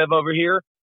we live over here.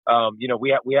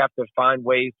 We have to find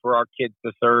ways for our kids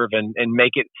to serve and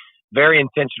make it very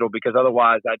intentional, because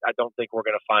otherwise I don't think we're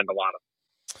going to find a lot of them.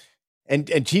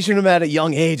 And teaching them at a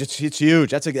young age, it's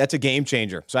huge. That's a game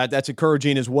changer. So that's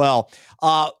encouraging as well.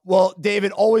 Well,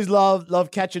 David, always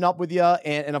love catching up with you.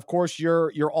 And of course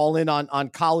you're all in on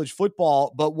college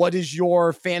football, but what is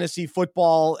your fantasy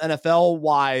football NFL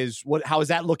wise? How is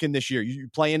that looking this year? You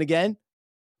playing again?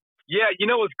 Yeah,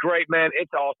 it's great, man.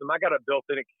 It's awesome. I got a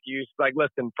built-in excuse. Like,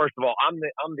 listen, first of all, I'm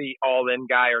the all-in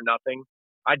guy or nothing.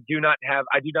 I do not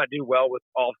do well with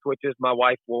all switches. My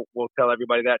wife will tell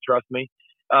everybody that. Trust me.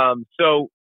 So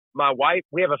my wife,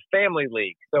 we have a family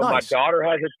league. So nice. My daughter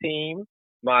has a team.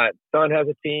 My son has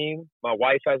a team. My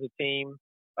wife has a team.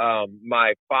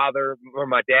 My father or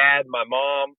my dad, my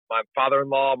mom, my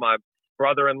father-in-law, my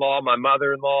brother-in-law, my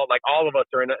mother-in-law, like all of us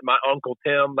are in it. My uncle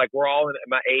Tim, like we're all in it.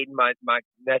 My Aiden, my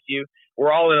nephew,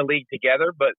 we're all in a league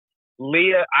together. But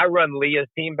Leah, I run Leah's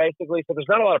team basically. So there's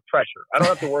not a lot of pressure. I don't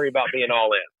have to worry about being all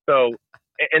in. So,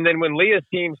 and then when Leah's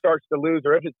team starts to lose,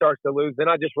 or if it starts to lose, then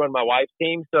I just run my wife's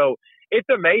team. So it's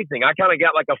amazing. I kind of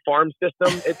got like a farm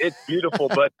system. It's beautiful,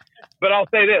 but I'll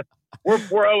say this: we're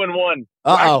 0-1.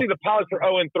 Well, actually, the Pollacks are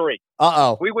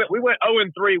 0-3. We went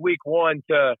 0-3 week one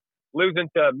to losing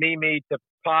to Mimi, to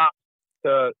Pop,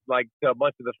 to a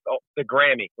bunch of the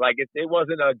Grammy. Like it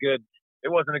wasn't a good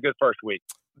first week.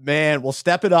 Man, well,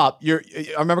 step it up. I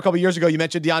remember a couple of years ago you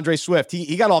mentioned DeAndre Swift.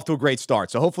 He got off to a great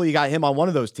start, so hopefully you got him on one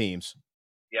of those teams.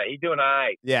 Yeah, he's doing all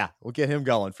right. Yeah, we'll get him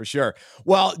going for sure.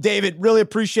 Well, David, really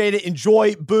appreciate it.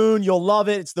 Enjoy Boone. You'll love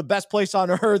it. It's the best place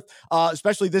on earth,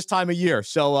 especially this time of year.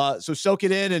 So soak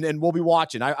it in, and we'll be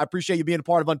watching. I appreciate you being a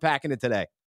part of Unpacking It today.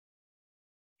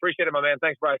 Appreciate it, my man.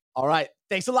 Thanks, Bryce. All right.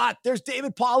 Thanks a lot. There's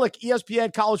David Pollack,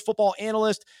 ESPN college football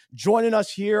analyst, joining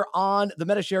us here on the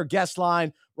MetaShare guest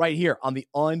line right here on the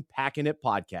Unpacking It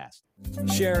podcast.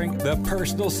 Sharing the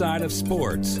personal side of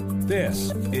sports.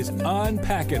 This is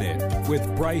Unpacking It with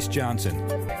Bryce Johnson.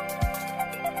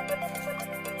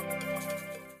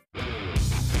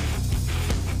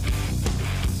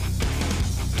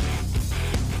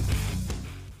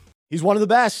 He's one of the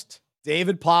best,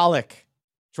 David Pollack.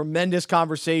 Tremendous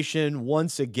conversation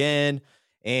once again.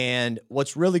 And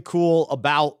what's really cool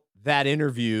about that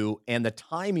interview and the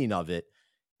timing of it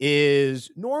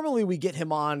is normally we get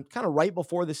him on kind of right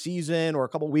before the season or a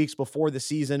couple weeks before the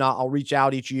season. I'll reach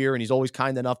out each year, and he's always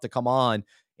kind enough to come on,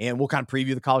 and we'll kind of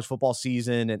preview the college football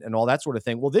season and all that sort of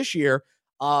thing. Well, this year,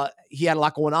 he had a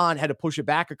lot going on, had to push it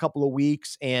back a couple of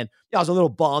weeks, and I was a little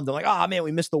bummed. I'm like, oh, man,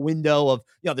 we missed the window of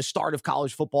the start of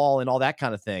college football and all that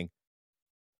kind of thing.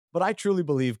 But I truly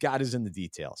believe God is in the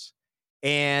details,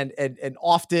 and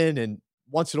often and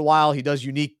once in a while he does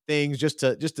unique things just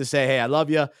to say, hey, I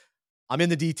love you. I'm in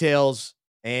the details,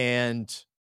 and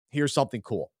here's something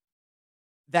cool.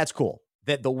 That's cool.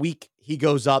 That the week he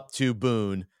goes up to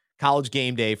Boone, college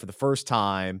game day for the first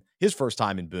time, his first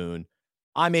time in Boone,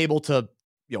 I'm able to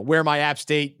wear my App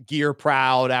State gear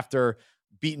proud after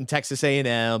beating Texas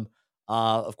A&M.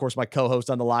 Of course, my co-host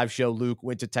on the live show, Luke,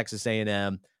 went to Texas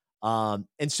A&M.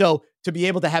 And so to be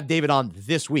able to have David on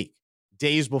this week,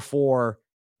 days before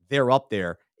they're up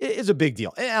there, is a big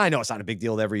deal. And I know it's not a big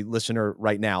deal to every listener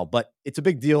right now, but it's a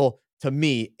big deal to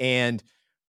me. And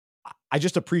I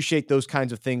just appreciate those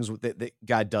kinds of things that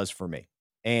God does for me.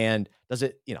 And does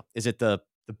it, is it the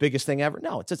biggest thing ever?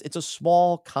 No, it's a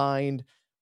small, kind,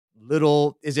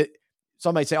 little,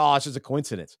 some might say, oh, it's just a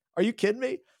coincidence. Are you kidding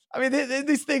me? I mean,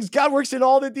 these things, God works in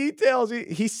all the details.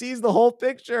 He sees the whole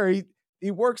picture. He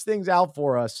works things out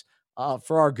for us,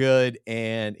 for our good.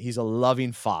 And he's a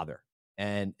loving father.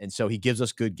 And so he gives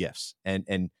us good gifts.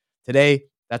 And today,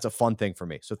 that's a fun thing for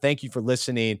me. So thank you for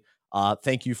listening.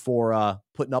 Thank you for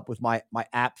putting up with my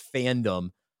app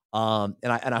fandom. And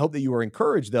I hope that you were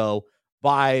encouraged, though,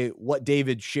 by what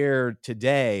David shared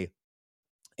today.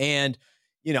 And,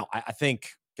 I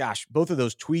think, gosh, both of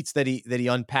those tweets that he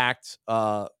unpacked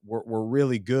were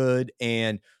really good.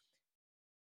 And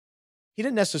he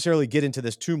didn't necessarily get into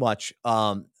this too much.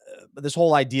 But this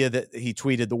whole idea that he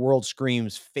tweeted, the world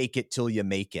screams, fake it till you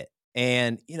make it.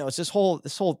 And, it's this whole,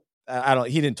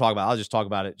 he didn't talk about it. I'll just talk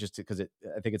about it just because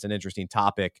I think it's an interesting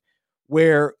topic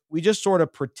where we just sort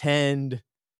of pretend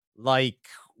like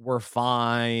we're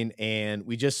fine. And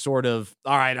we just sort of,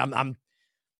 all right, I'm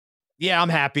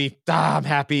happy. I'm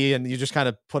happy. And you just kind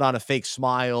of put on a fake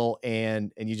smile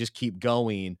and you just keep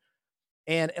going.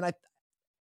 And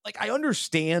I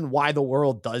understand why the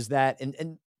world does that.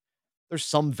 And there's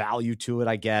some value to it,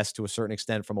 I guess, to a certain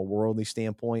extent from a worldly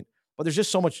standpoint, but there's just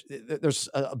so much, there's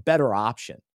a better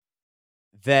option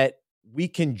that we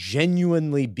can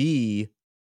genuinely be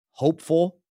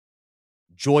hopeful,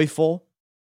 joyful,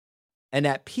 and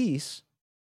at peace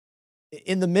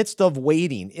in the midst of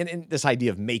waiting. And this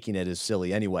idea of making it is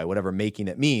silly anyway, whatever making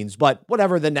it means, but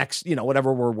whatever the next,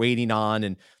 whatever we're waiting on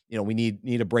and, we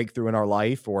need a breakthrough in our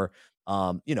life or,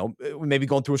 we may be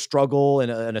going through a struggle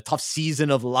and a tough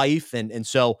season of life. And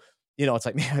so, it's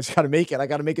like, man, I just got to make it. I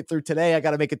got to make it through today. I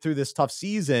got to make it through this tough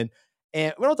season.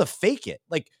 And we don't have to fake it.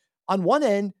 Like on one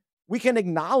end, we can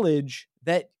acknowledge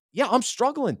that, yeah, I'm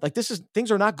struggling. Like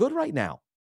things are not good right now,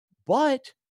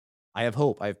 but I have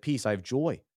hope. I have peace. I have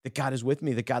joy that God is with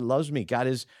me, that God loves me. God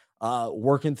is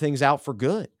working things out for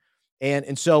good.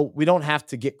 And so we don't have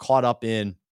to get caught up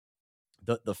in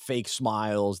the fake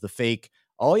smiles, the fake,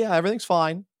 oh yeah, everything's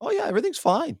fine. Oh yeah, everything's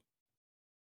fine.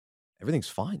 Everything's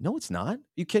fine. No, it's not. Are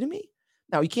you kidding me?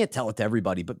 Now you can't tell it to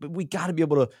everybody, but we got to be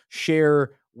able to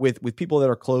share with people that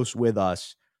are close with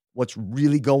us what's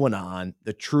really going on,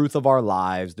 the truth of our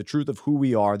lives, the truth of who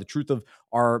we are, the truth of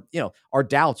our, our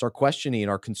doubts, our questioning,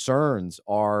 our concerns,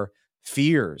 our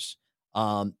fears,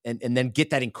 and then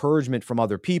get that encouragement from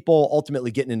other people,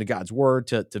 ultimately getting into God's word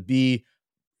to be,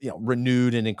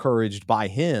 renewed and encouraged by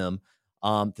him,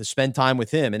 to spend time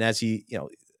with him. And as he,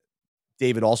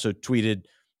 David also tweeted,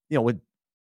 what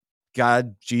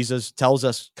God, Jesus tells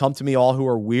us, come to me all who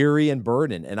are weary and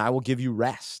burdened, and I will give you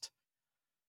rest.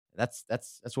 That's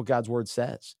what God's word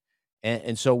says.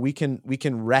 And so we can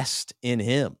rest in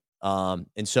him.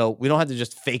 And so we don't have to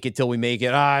just fake it till we make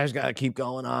it. I just got to keep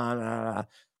going on.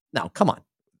 No, come on.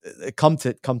 Come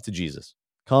to Jesus.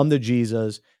 Come to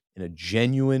Jesus in a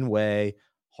genuine way,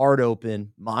 heart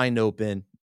open, mind open,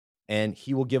 and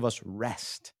he will give us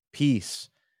rest, peace.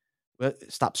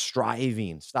 Stop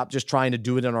striving. Stop just trying to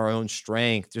do it in our own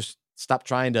strength. Just stop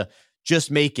trying to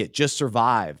just make it, just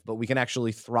survive, but we can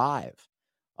actually thrive.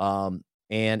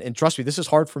 And trust me, this is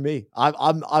hard for me.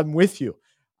 I'm with you.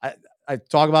 I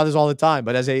talk about this all the time,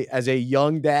 but as a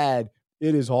young dad,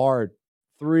 it is hard.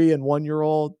 3 and 1 year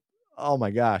old. Oh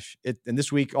my gosh. And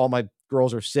this week, all my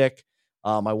girls are sick.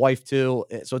 My wife too.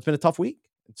 So it's been a tough week.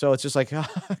 So it's just like,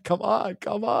 come on,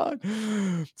 come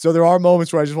on. So there are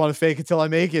moments where I just want to fake it till I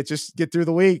make it, just get through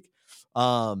the week.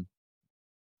 But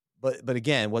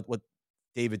again, what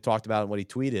David talked about and what he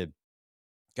tweeted,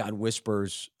 God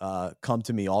whispers, come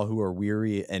to me, all who are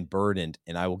weary and burdened,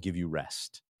 and I will give you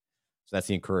rest. So that's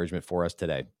the encouragement for us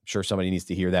today. I'm sure somebody needs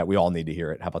to hear that. We all need to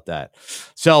hear it. How about that?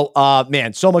 So,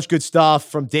 man, so much good stuff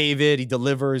from David. He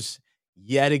delivers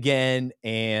yet again,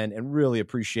 and really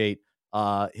appreciate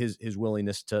his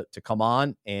willingness to come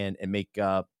on and make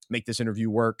this interview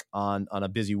work on a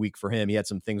busy week for him. He had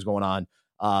some things going on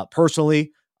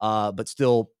personally, but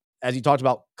still, as he talked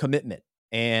about, commitment.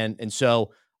 And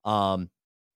so,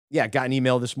 yeah, got an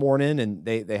email this morning, and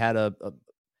they had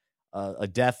a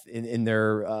death in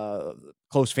their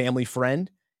close family friend,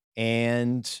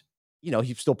 and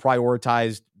he still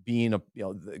prioritized being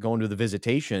going to the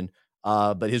visitation,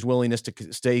 but his willingness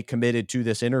to stay committed to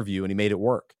this interview, and he made it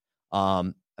work.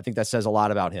 I think that says a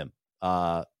lot about him,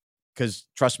 because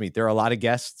trust me, there are a lot of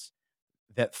guests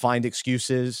that find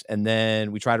excuses, and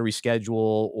then we try to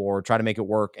reschedule or try to make it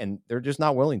work, and they're just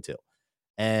not willing to.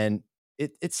 And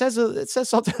it says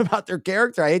something about their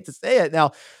character. I hate to say it.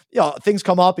 Now, things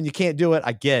come up and you can't do it.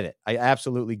 I get it. I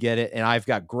absolutely get it. And I've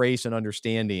got grace and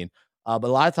understanding. But a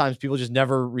lot of times people just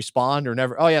never respond or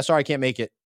never, oh yeah, sorry, I can't make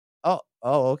it. Oh,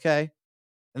 okay.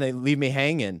 And they leave me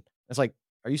hanging. It's like,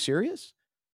 are you serious?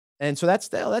 And so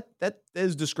that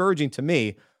is discouraging to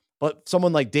me. But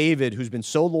someone like David, who's been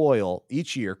so loyal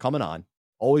each year coming on,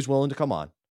 always willing to come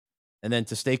on, and then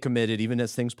to stay committed even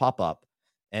as things pop up.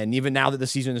 And even now that the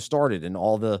season has started and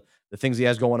all the things he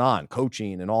has going on,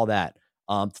 coaching and all that,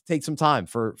 to take some time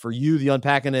for you, the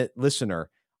Unpacking It listener,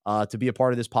 to be a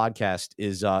part of this podcast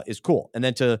is cool. And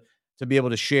then to be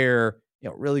able to share,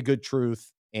 really good truth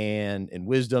and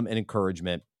wisdom and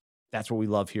encouragement. That's what we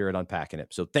love here at Unpacking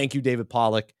It. So thank you, David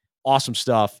Pollack. Awesome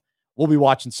stuff. We'll be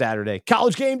watching Saturday.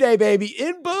 College game day, baby,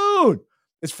 in Boone.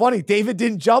 It's funny. David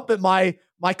didn't jump at my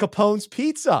Capone's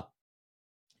pizza.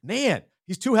 Man,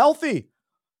 he's too healthy.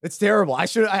 It's terrible. What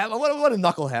a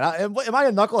knucklehead. Am I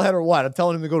a knucklehead or what? I'm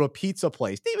telling him to go to a pizza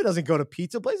place. David doesn't go to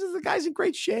pizza places. The guy's in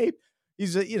great shape.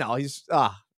 He's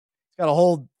got a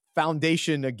whole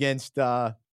foundation against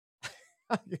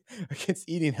against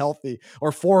eating healthy,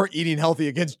 or for eating healthy,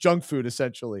 against junk food,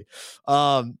 essentially.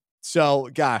 So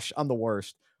gosh, I'm the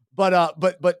worst.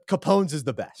 But Capone's is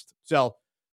the best. So,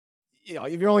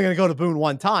 if you're only going to go to Boone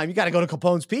one time, you got to go to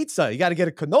Capone's Pizza. You got to get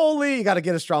a cannoli. You got to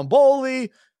get a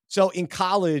stromboli. So in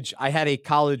college, I had a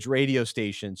college radio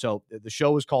station. So the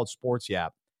show was called Sports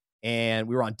Yap, and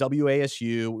we were on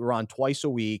WASU. We were on twice a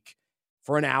week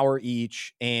for an hour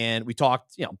each, and we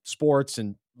talked, sports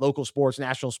and local sports,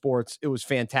 national sports. It was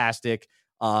fantastic.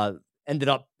 Ended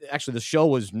up, actually, the show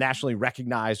was nationally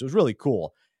recognized. It was really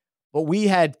cool. But we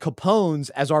had Capone's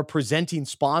as our presenting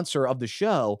sponsor of the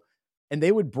show, and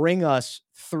they would bring us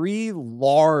 3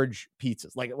 large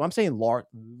pizzas. Like, when I'm saying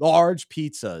large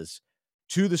pizzas,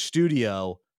 to the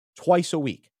studio twice a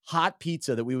week. Hot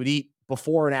pizza that we would eat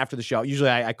before and after the show. Usually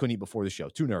I couldn't eat before the show,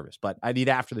 too nervous, but I'd eat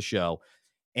after the show.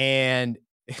 And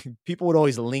people would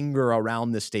always linger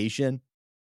around the station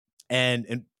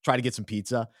and try to get some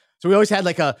pizza. So we always had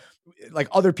like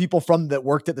other people that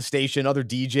worked at the station, other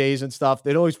DJs and stuff.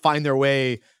 They'd always find their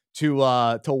way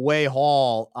to Way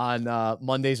Hall on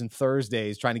Mondays and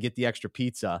Thursdays trying to get the extra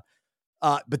pizza.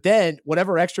 But then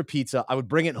whatever extra pizza, I would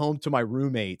bring it home to my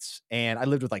roommates, and I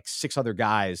lived with like 6 other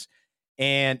guys.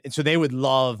 And so they would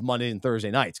love Monday and Thursday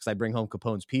nights because I bring home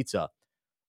Capone's pizza.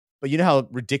 But you know how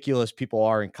ridiculous people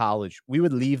are in college. We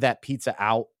would leave that pizza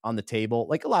out on the table.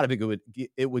 Like, a lot of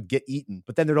it would get eaten,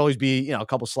 but then there'd always be, a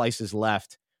couple slices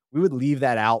left. We would leave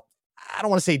that out. I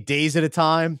don't want to say days at a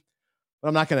time, but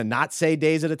I'm not going to not say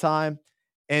days at a time.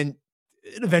 And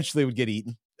it eventually would get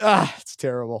eaten. It's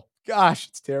terrible. Gosh,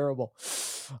 it's terrible.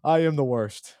 I am the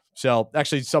worst. So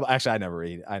actually, I never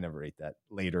ate that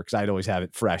later because I'd always have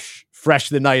it fresh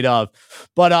the night of.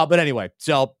 But anyway,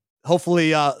 so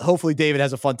hopefully David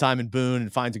has a fun time in Boone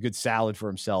and finds a good salad for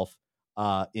himself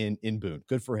in Boone.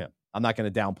 Good for him. I'm not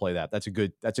going to downplay that. That's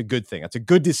a good thing. That's a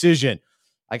good decision.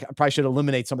 I probably should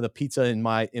eliminate some of the pizza in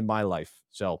my life.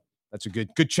 So That's a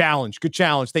good challenge. Good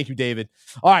challenge. Thank you, David.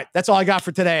 All right, that's all I got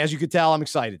for today. As you could tell, I'm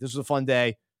excited. This was a fun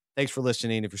day. Thanks for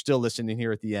listening. If you're still listening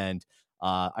here at the end,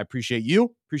 I appreciate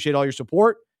you. Appreciate all your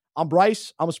support. I'm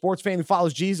Bryce. I'm a sports fan who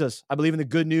follows Jesus. I believe in the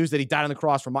good news that he died on the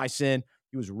cross for my sin.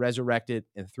 He was resurrected,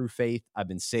 and through faith, I've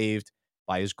been saved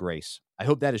by his grace. I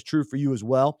hope that is true for you as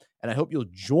well, and I hope you'll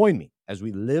join me as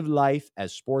we live life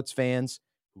as sports fans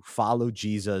who follow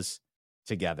Jesus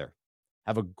together.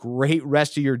 Have a great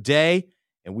rest of your day,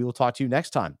 and we will talk to you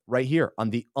next time right here on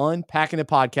the Unpacking It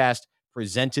podcast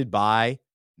presented by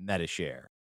Metashare.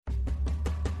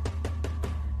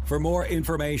 For more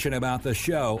information about the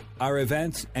show, our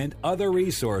events, and other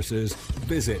resources,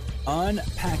 visit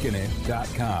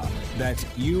unpackinit.com. That's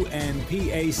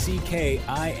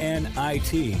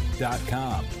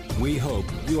unpackinit.com. We hope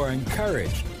you are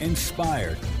encouraged,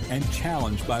 inspired, and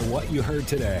challenged by what you heard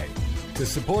today. To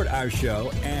support our show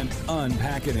and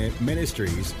Unpacking It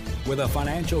Ministries with a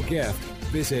financial gift,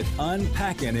 visit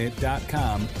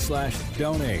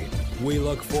unpackinit.com/donate. We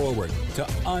look forward to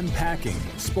unpacking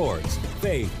sports,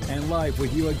 faith, and life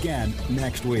with you again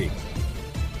next week.